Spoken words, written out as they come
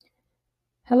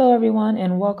Hello, everyone,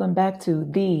 and welcome back to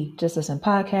the Just Listen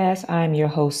podcast. I'm your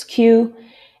host, Q,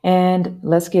 and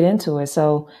let's get into it.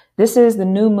 So, this is the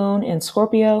new moon in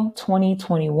Scorpio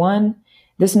 2021.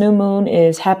 This new moon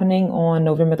is happening on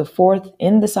November the 4th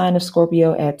in the sign of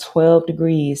Scorpio at 12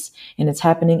 degrees, and it's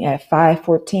happening at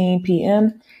 5:14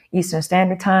 p.m. Eastern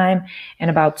Standard Time and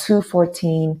about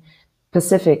 2:14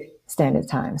 Pacific Standard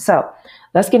Time. So,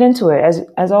 let's get into it.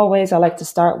 As always, I like to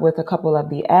start with a couple of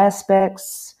the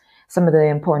aspects, some of the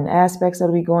important aspects that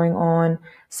will be going on.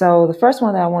 So the first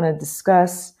one that I want to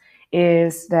discuss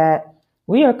is that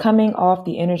we are coming off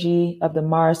the energy of the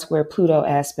Mars square Pluto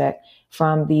aspect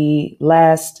from the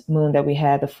last moon that we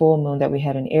had, the full moon that we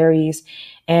had in Aries.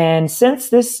 And since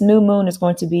this new moon is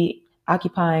going to be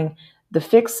occupying the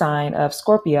fixed sign of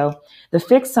Scorpio, the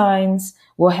fixed signs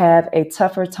will have a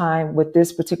tougher time with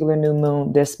this particular new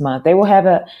moon this month. They will have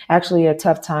actually a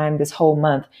tough time this whole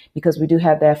month because we do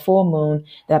have that full moon,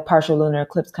 that partial lunar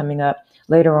eclipse coming up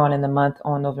later on in the month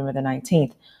on November the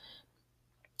 19th.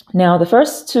 Now, the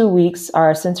first 2 weeks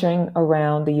are centering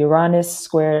around the Uranus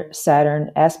square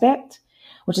Saturn aspect,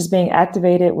 which is being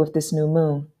activated with this new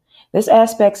moon. This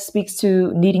aspect speaks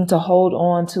to needing to hold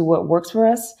on to what works for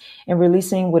us and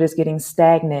releasing what is getting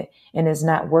stagnant and is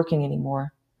not working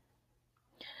anymore.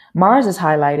 Mars is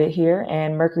highlighted here,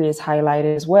 and Mercury is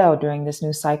highlighted as well during this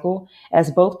new cycle,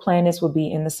 as both planets will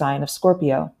be in the sign of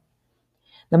Scorpio.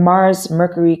 The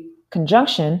Mars-Mercury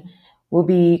conjunction will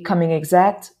be coming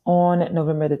exact on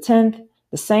November the 10th,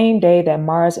 the same day that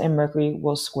Mars and Mercury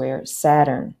will square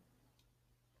Saturn.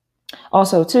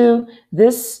 Also, too,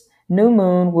 this new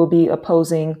moon will be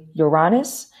opposing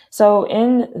Uranus. So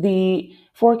in the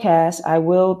forecast, I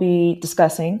will be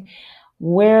discussing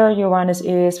where Uranus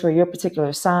is for your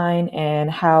particular sign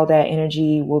and how that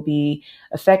energy will be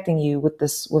affecting you with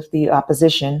the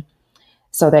opposition,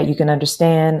 so that you can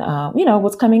understand,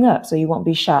 what's coming up, so you won't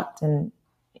be shocked and,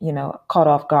 caught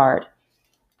off guard.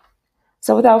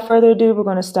 So without further ado, we're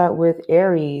going to start with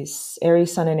Aries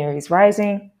Sun and Aries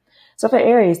rising. So for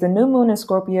Aries, the new moon in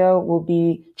Scorpio will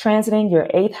be transiting your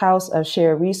 8th house of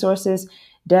shared resources,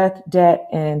 death, debt,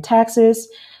 and taxes,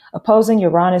 opposing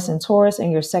Uranus and Taurus in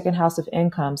your 2nd house of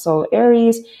income. So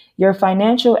Aries, your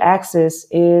financial axis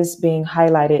is being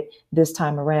highlighted this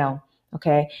time around.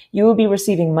 Okay. You will be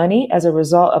receiving money as a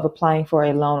result of applying for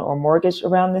a loan or mortgage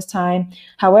around this time.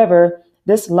 However,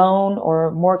 this loan or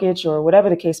mortgage or whatever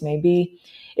the case may be,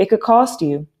 it could cost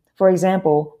you. For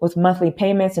example, with monthly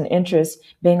payments and interest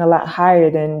being a lot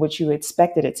higher than what you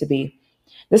expected it to be.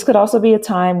 This could also be a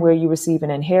time where you receive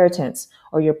an inheritance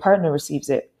or your partner receives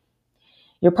it.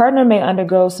 Your partner may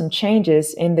undergo some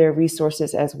changes in their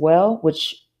resources as well,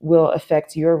 which will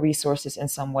affect your resources in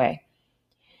some way.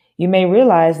 You may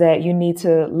realize that you need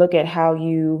to look at how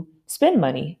you spend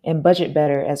money and budget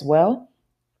better as well.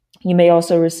 You may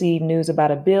also receive news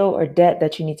about a bill or debt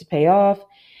that you need to pay off.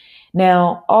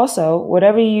 Now, also,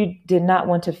 whatever you did not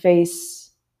want to face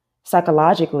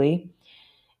psychologically,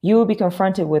 you will be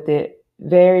confronted with it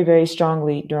very, very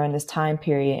strongly during this time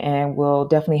period and will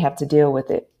definitely have to deal with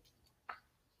it.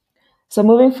 So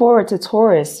moving forward to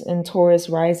Taurus and Taurus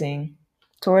rising,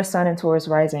 Taurus sun and Taurus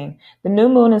rising, the new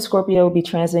moon in Scorpio will be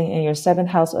transiting in your 7th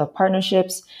house of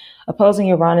partnerships, opposing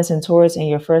Uranus and Taurus in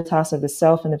your 1st house of the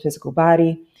self and the physical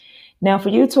body. Now for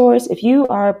you, Taurus, if you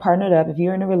are partnered up, if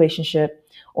you're in a relationship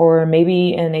or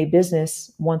maybe in a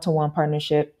business one-to-one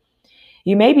partnership,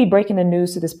 you may be breaking the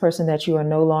news to this person that you are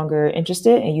no longer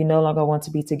interested and you no longer want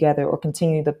to be together or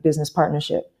continue the business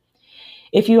partnership.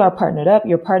 If you are partnered up,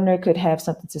 your partner could have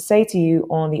something to say to you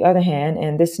on the other hand,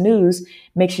 and this news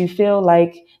makes you feel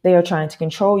like they are trying to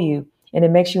control you, and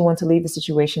it makes you want to leave the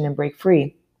situation and break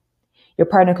free. Your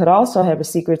partner could also have a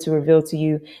secret to reveal to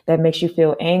you that makes you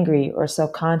feel angry or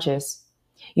self-conscious.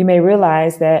 You may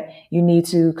realize that you need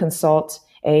to consult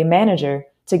a manager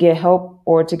to get help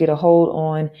or to get a hold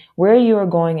on where you are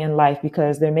going in life,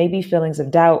 because there may be feelings of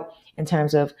doubt in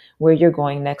terms of where you're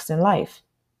going next in life.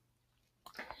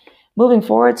 Moving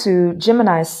forward to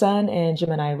Gemini sun and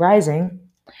Gemini rising,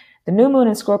 the new moon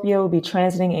in Scorpio will be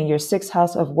transiting in your 6th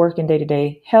house of work and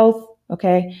day-to-day health.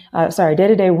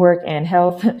 Day-to-day work and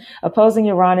health, opposing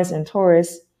Uranus and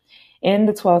Taurus in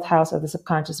the 12th house of the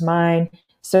subconscious mind,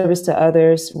 service to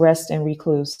others, rest and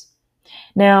recluse.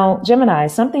 Now, Gemini,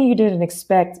 something you didn't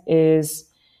expect is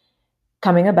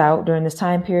coming about during this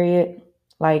time period.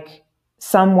 Like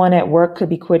someone at work could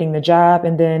be quitting the job,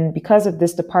 and then because of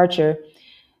this departure,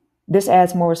 this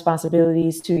adds more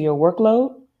responsibilities to your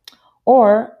workload,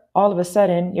 or all of a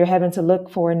sudden you're having to look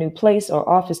for a new place or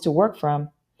office to work from.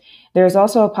 There is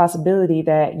also a possibility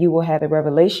that you will have a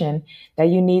revelation that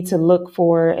you need to look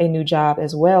for a new job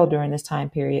as well during this time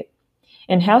period.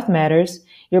 In health matters,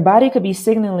 your body could be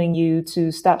signaling you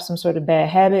to stop some sort of bad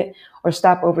habit or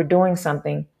stop overdoing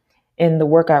something in the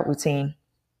workout routine.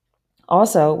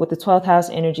 Also, with the 12th house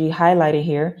energy highlighted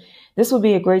here, this will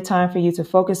be a great time for you to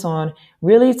focus on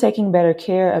really taking better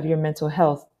care of your mental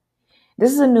health.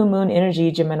 This is a new moon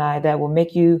energy, Gemini, that will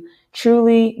make you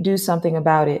truly do something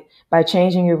about it by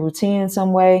changing your routine in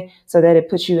some way so that it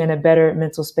puts you in a better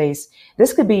mental space.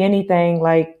 This could be anything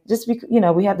like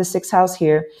we have the sixth house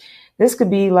here. This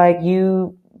could be like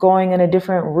you going in a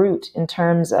different route in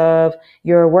terms of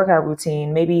your workout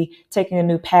routine, maybe taking a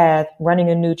new path, running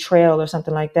a new trail or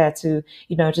something like that to,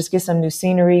 just get some new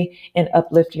scenery and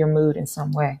uplift your mood in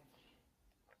some way.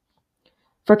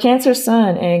 For Cancer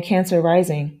Sun and Cancer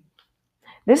Rising,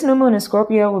 this new moon in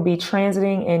Scorpio will be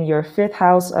transiting in your fifth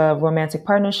house of romantic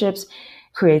partnerships,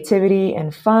 creativity,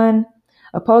 and fun,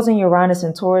 opposing Uranus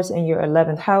and Taurus in your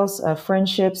 11th house of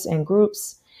friendships and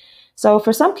groups. So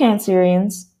for some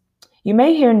Cancerians, you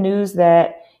may hear news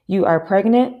that you are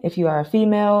pregnant. If you are a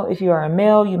female, if you are a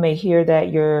male, you may hear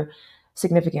that your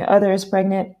significant other is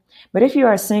pregnant. But if you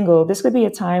are single, this could be a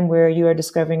time where you are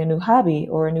discovering a new hobby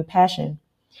or a new passion.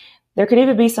 There could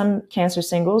even be some Cancer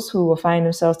singles who will find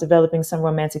themselves developing some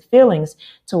romantic feelings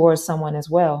towards someone as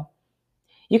well.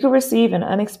 You could receive an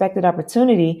unexpected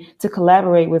opportunity to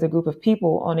collaborate with a group of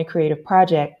people on a creative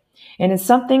project, and it's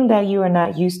something that you are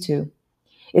not used to.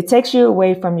 It takes you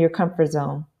away from your comfort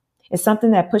zone. It's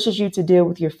something that pushes you to deal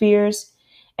with your fears.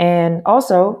 And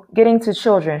also getting to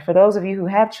children. For those of you who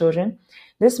have children,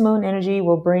 this moon energy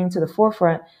will bring to the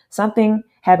forefront something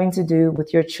having to do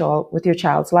with your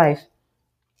child's life.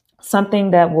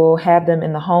 Something that will have them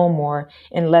in the home more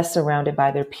and less surrounded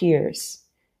by their peers.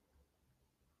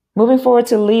 Moving forward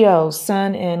to Leo,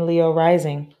 Sun and Leo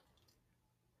rising.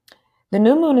 The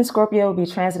new moon in Scorpio will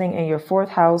be transiting in your fourth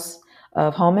house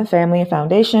of home and family and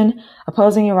foundation,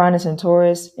 opposing Uranus and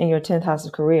Taurus in your 10th house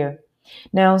of career.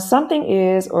 Now, something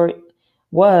is or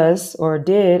was or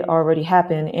did already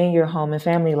happen in your home and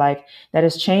family life that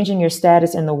is changing your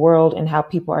status in the world and how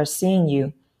people are seeing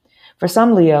you. For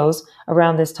some Leos,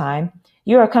 around this time,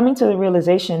 you are coming to the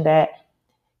realization that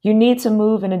you need to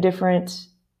move in a different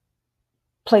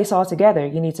place altogether.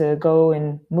 You need to go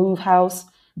and move house,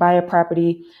 buy a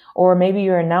property, or maybe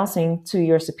you're announcing to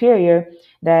your superior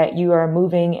that you are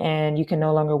moving and you can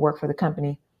no longer work for the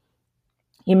company.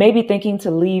 You may be thinking to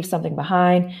leave something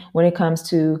behind when it comes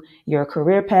to your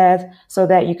career path so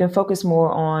that you can focus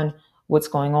more on what's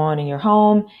going on in your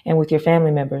home and with your family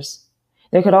members.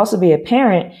 There could also be a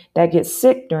parent that gets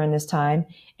sick during this time,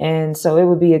 and so it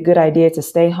would be a good idea to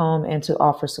stay home and to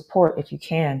offer support if you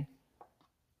can.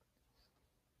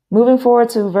 Moving forward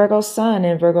to Virgo Sun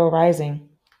and Virgo Rising.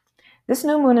 This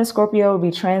new moon in Scorpio will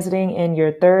be transiting in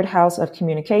your third house of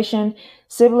communication,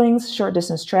 siblings, short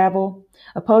distance travel,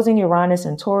 opposing Uranus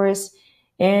and Taurus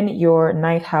in your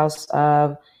ninth house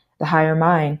of the higher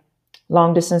mind,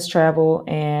 long distance travel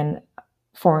and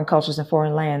foreign cultures and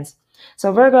foreign lands.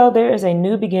 So Virgo, there is a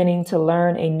new beginning to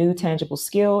learn a new tangible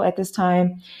skill at this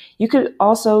time. You could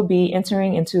also be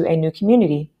entering into a new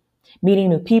community, meeting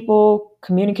new people,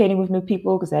 communicating with new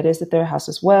people, because that is the third house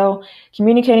as well,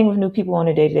 communicating with new people on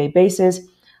a day-to-day basis.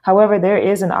 However, there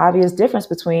is an obvious difference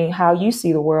between how you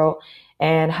see the world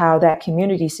and how that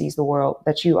community sees the world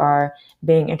that you are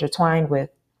being intertwined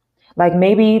with. Like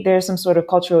maybe there's some sort of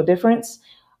cultural difference,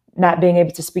 not being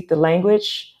able to speak the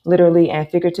language, literally and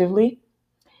figuratively.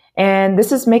 And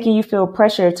this is making you feel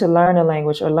pressure to learn a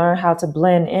language or learn how to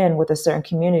blend in with a certain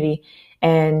community.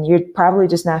 And you're probably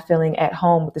just not feeling at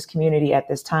home with this community at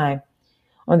this time.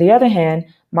 On the other hand,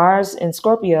 Mars in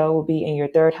Scorpio will be in your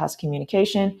third house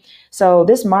communication. So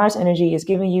this Mars energy is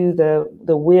giving you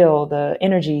the will, the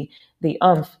energy, the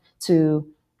oomph to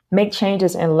make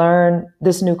changes and learn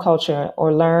this new culture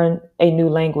or learn a new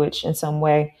language in some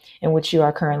way in which you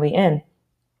are currently in.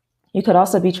 You could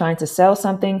also be trying to sell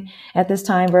something at this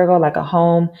time, Virgo, like a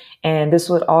home. And this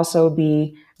would also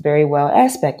be very well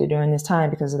aspected during this time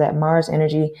because of that Mars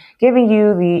energy, giving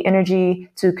you the energy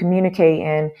to communicate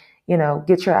and,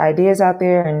 get your ideas out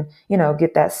there and,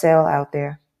 get that sale out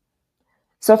there.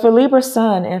 So for Libra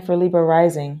Sun and for Libra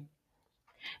Rising,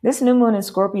 this new moon in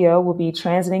Scorpio will be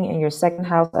transiting in your second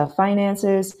house of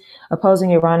finances, opposing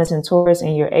Uranus and Taurus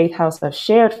in your eighth house of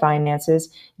shared finances,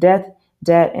 death,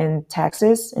 debt, and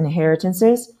taxes,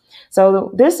 inheritances.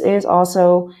 So this is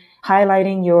also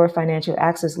highlighting your financial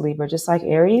access, Libra, just like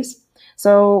Aries.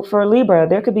 So for Libra,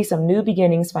 there could be some new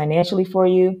beginnings financially for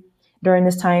you during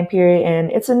this time period.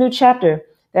 And it's a new chapter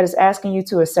that is asking you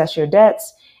to assess your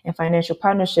debts and financial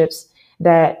partnerships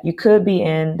that you could be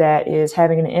in that is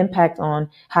having an impact on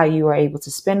how you are able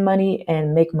to spend money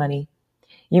and make money.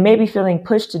 You may be feeling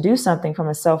pushed to do something from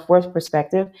a self-worth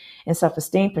perspective and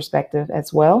self-esteem perspective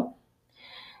as well.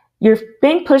 You're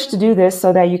being pushed to do this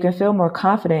so that you can feel more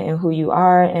confident in who you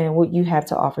are and what you have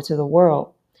to offer to the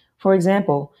world. For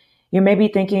example, you may be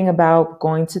thinking about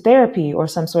going to therapy or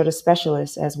some sort of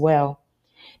specialist as well.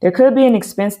 There could be an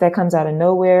expense that comes out of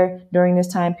nowhere during this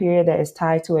time period that is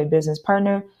tied to a business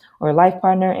partner or a life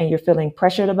partner, and you're feeling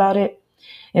pressured about it.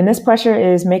 And this pressure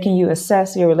is making you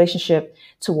assess your relationship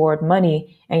toward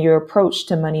money and your approach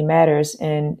to money matters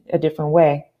in a different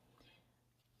way.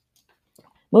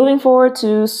 Moving forward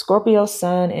to Scorpio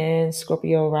Sun and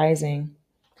Scorpio Rising.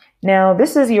 Now,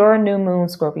 this is your new moon,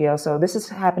 Scorpio. So this is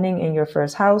happening in your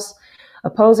first house,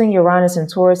 opposing Uranus and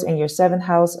Taurus in your seventh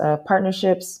house of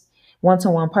partnerships,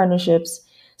 one-to-one partnerships.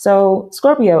 So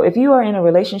Scorpio, if you are in a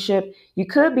relationship, you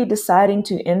could be deciding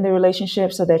to end the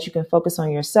relationship so that you can focus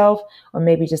on yourself, or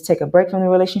maybe just take a break from the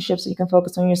relationship so you can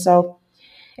focus on yourself.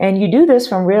 And you do this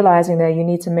from realizing that you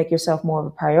need to make yourself more of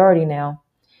a priority now.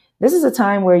 This is a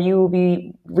time where you will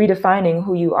be redefining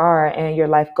who you are and your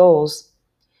life goals.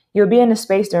 You'll be in a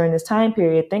space during this time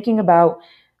period thinking about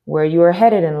where you are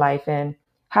headed in life and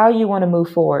how you want to move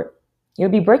forward. You'll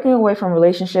be breaking away from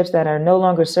relationships that are no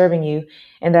longer serving you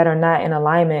and that are not in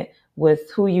alignment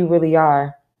with who you really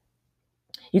are.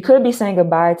 You could be saying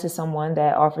goodbye to someone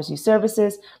that offers you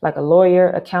services like a lawyer,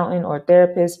 accountant, or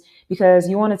therapist because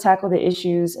you want to tackle the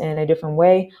issues in a different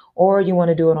way, or you want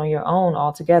to do it on your own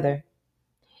altogether.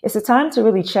 It's a time to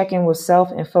really check in with self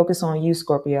and focus on you,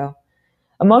 Scorpio.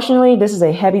 Emotionally, this is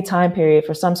a heavy time period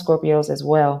for some Scorpios as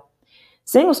well.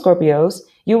 Single Scorpios,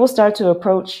 you will start to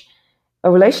approach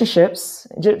relationships,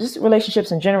 just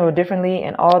relationships in general, differently,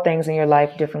 and all things in your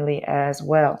life differently as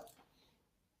well.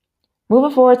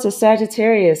 Moving forward to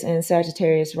Sagittarius and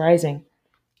Sagittarius rising.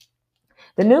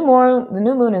 The new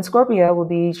moon in Scorpio will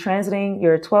be transiting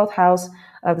your 12th house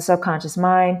of the subconscious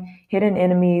mind, hidden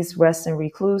enemies, rest and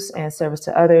recluse, and service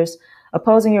to others,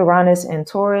 opposing Uranus and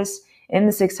Taurus in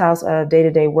the 6th house of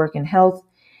day-to-day work and health.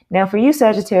 Now, for you,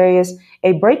 Sagittarius,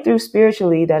 a breakthrough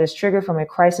spiritually that is triggered from a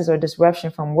crisis or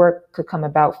disruption from work could come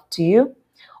about to you,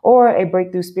 or a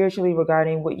breakthrough spiritually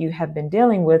regarding what you have been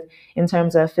dealing with in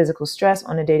terms of physical stress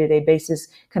on a day-to-day basis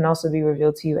can also be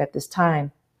revealed to you at this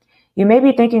time. You may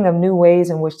be thinking of new ways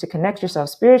in which to connect yourself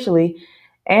spiritually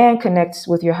and connect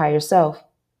with your higher self.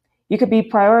 You could be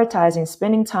prioritizing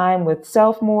spending time with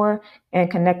self more and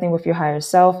connecting with your higher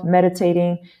self,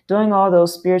 meditating, doing all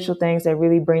those spiritual things that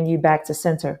really bring you back to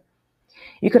center.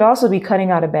 You could also be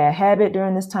cutting out a bad habit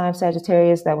during this time,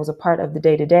 Sagittarius, that was a part of the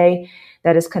day-to-day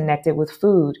that is connected with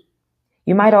food.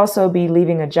 You might also be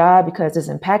leaving a job because it's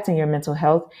impacting your mental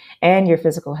health and your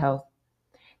physical health.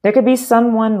 There could be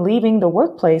someone leaving the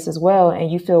workplace as well,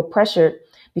 and you feel pressured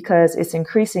because it's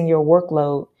increasing your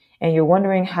workload and you're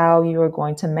wondering how you are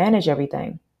going to manage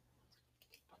everything.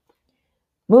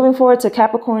 Moving forward to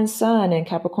Capricorn Sun and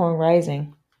Capricorn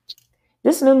Rising.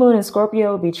 This new moon in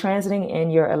Scorpio will be transiting in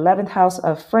your 11th house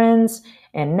of friends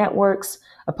and networks,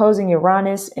 opposing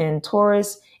Uranus and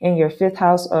Taurus in your 5th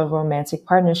house of romantic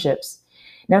partnerships.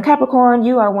 Now, Capricorn,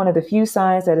 you are one of the few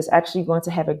signs that is actually going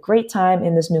to have a great time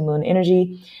in this new moon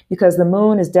energy because the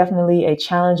moon is definitely a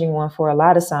challenging one for a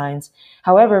lot of signs.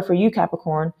 However, for you,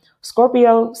 Capricorn,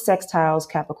 Scorpio sextiles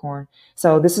Capricorn.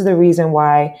 So this is the reason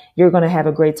why you're going to have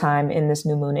a great time in this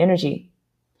new moon energy.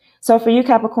 So for you,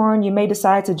 Capricorn, you may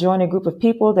decide to join a group of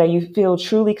people that you feel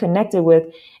truly connected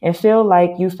with and feel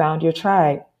like you found your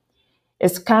tribe.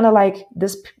 It's kind of like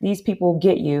these people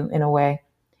get you in a way.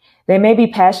 They may be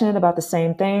passionate about the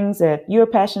same things that you're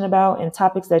passionate about, and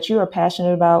topics that you are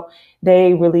passionate about,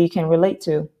 they really can relate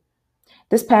to.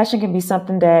 This passion can be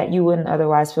something that you wouldn't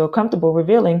otherwise feel comfortable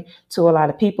revealing to a lot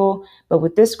of people, but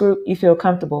with this group, you feel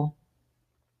comfortable.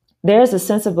 There's a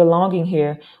sense of belonging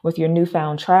here with your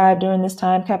newfound tribe during this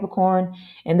time, Capricorn,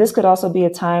 and this could also be a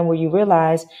time where you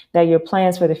realize that your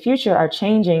plans for the future are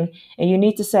changing and you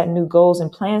need to set new goals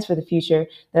and plans for the future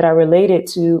that are related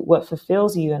to what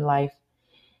fulfills you in life.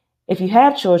 If you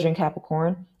have children,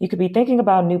 Capricorn, you could be thinking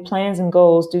about new plans and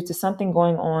goals due to something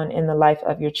going on in the life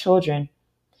of your children.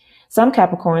 Some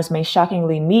Capricorns may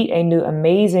shockingly meet a new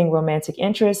amazing romantic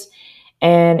interest,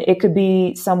 and it could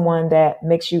be someone that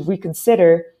makes you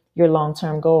reconsider your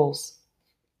long-term goals.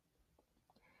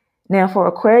 Now for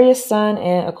Aquarius Sun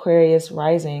and Aquarius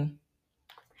Rising.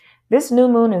 This new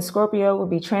moon in Scorpio will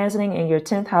be transiting in your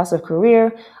 10th house of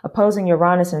career, opposing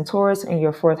Uranus and Taurus in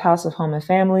your 4th house of home and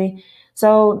family.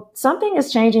 So something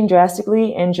is changing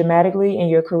drastically and dramatically in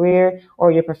your career or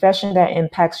your profession that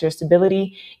impacts your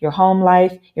stability, your home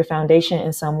life, your foundation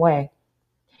in some way.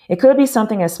 It could be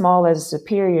something as small as a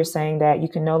superior saying that you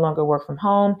can no longer work from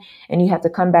home and you have to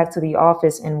come back to the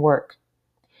office and work.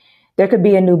 There could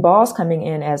be a new boss coming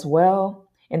in as well.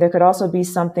 And there could also be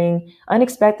something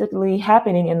unexpectedly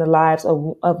happening in the lives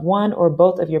of one or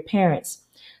both of your parents,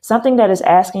 something that is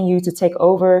asking you to take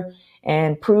over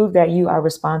and prove that you are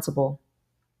responsible.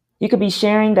 You could be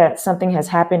sharing that something has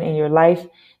happened in your life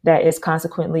that is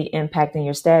consequently impacting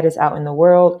your status out in the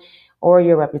world or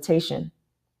your reputation.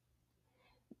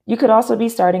 You could also be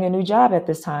starting a new job at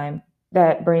this time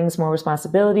that brings more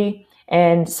responsibility,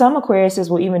 and some Aquariuses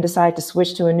will even decide to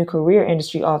switch to a new career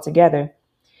industry altogether.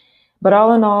 But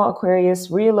all in all, Aquarius,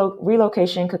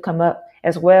 relocation could come up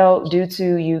as well due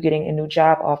to you getting a new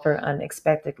job offer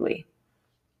unexpectedly.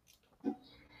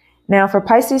 Now, for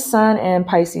Pisces Sun and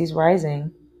Pisces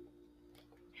Rising,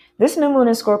 this new moon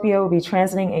in Scorpio will be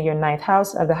transiting in your ninth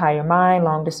house of the higher mind,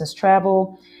 long distance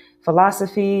travel,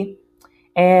 philosophy,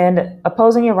 and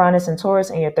opposing Uranus and Taurus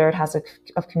in your third house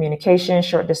of communication,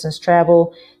 short distance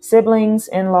travel, siblings,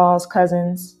 in-laws,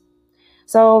 cousins.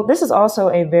 So this is also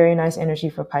a very nice energy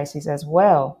for Pisces as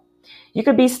well. You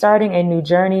could be starting a new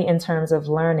journey in terms of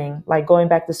learning, like going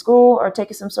back to school or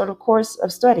taking some sort of course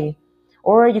of study,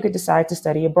 or you could decide to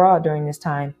study abroad during this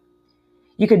time.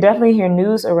 You could definitely hear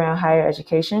news around higher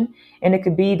education, and it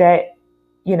could be that,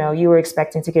 you were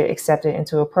expecting to get accepted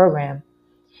into a program.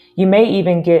 You may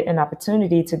even get an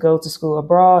opportunity to go to school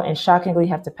abroad and shockingly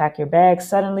have to pack your bags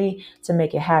suddenly to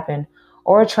make it happen,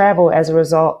 or travel as a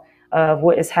result of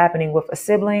what is happening with a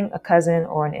sibling, a cousin,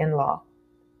 or an in-law.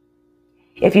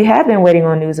 If you have been waiting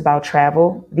on news about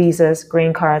travel, visas,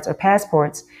 green cards, or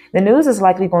passports, the news is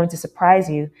likely going to surprise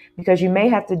you because it may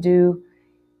have to do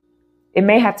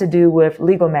with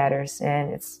legal matters,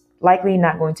 and it's likely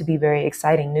not going to be very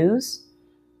exciting news.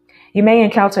 You may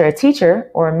encounter a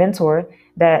teacher or a mentor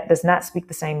that does not speak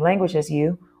the same language as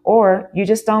you, or you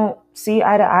just don't see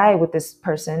eye to eye with this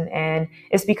person, and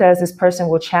it's because this person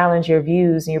will challenge your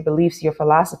views and your beliefs, your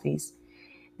philosophies.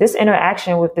 This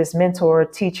interaction with this mentor,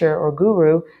 teacher, or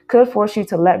guru could force you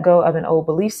to let go of an old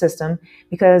belief system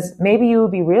because maybe you will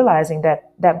be realizing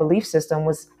that that belief system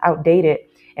was outdated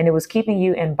and it was keeping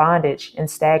you in bondage and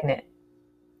stagnant.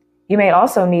 You may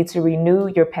also need to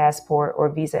renew your passport or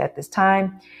visa at this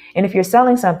time. And if you're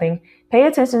selling something, pay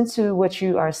attention to what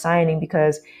you are signing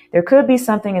because there could be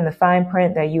something in the fine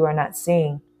print that you are not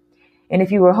seeing. And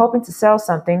if you were hoping to sell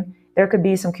something, there could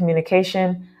be some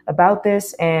communication about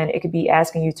this, and it could be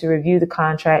asking you to review the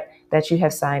contract that you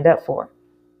have signed up for.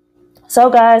 So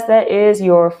guys, that is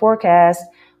your forecast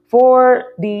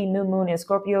for the new moon in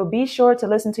Scorpio. Be sure to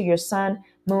listen to your sun,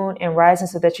 moon, and rising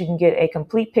so that you can get a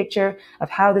complete picture of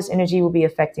how this energy will be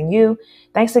affecting you.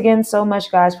 Thanks again so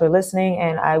much, guys, for listening,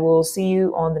 and I will see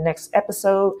you on the next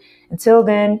episode. Until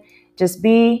then, just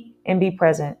be and be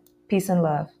present. Peace and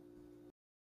love.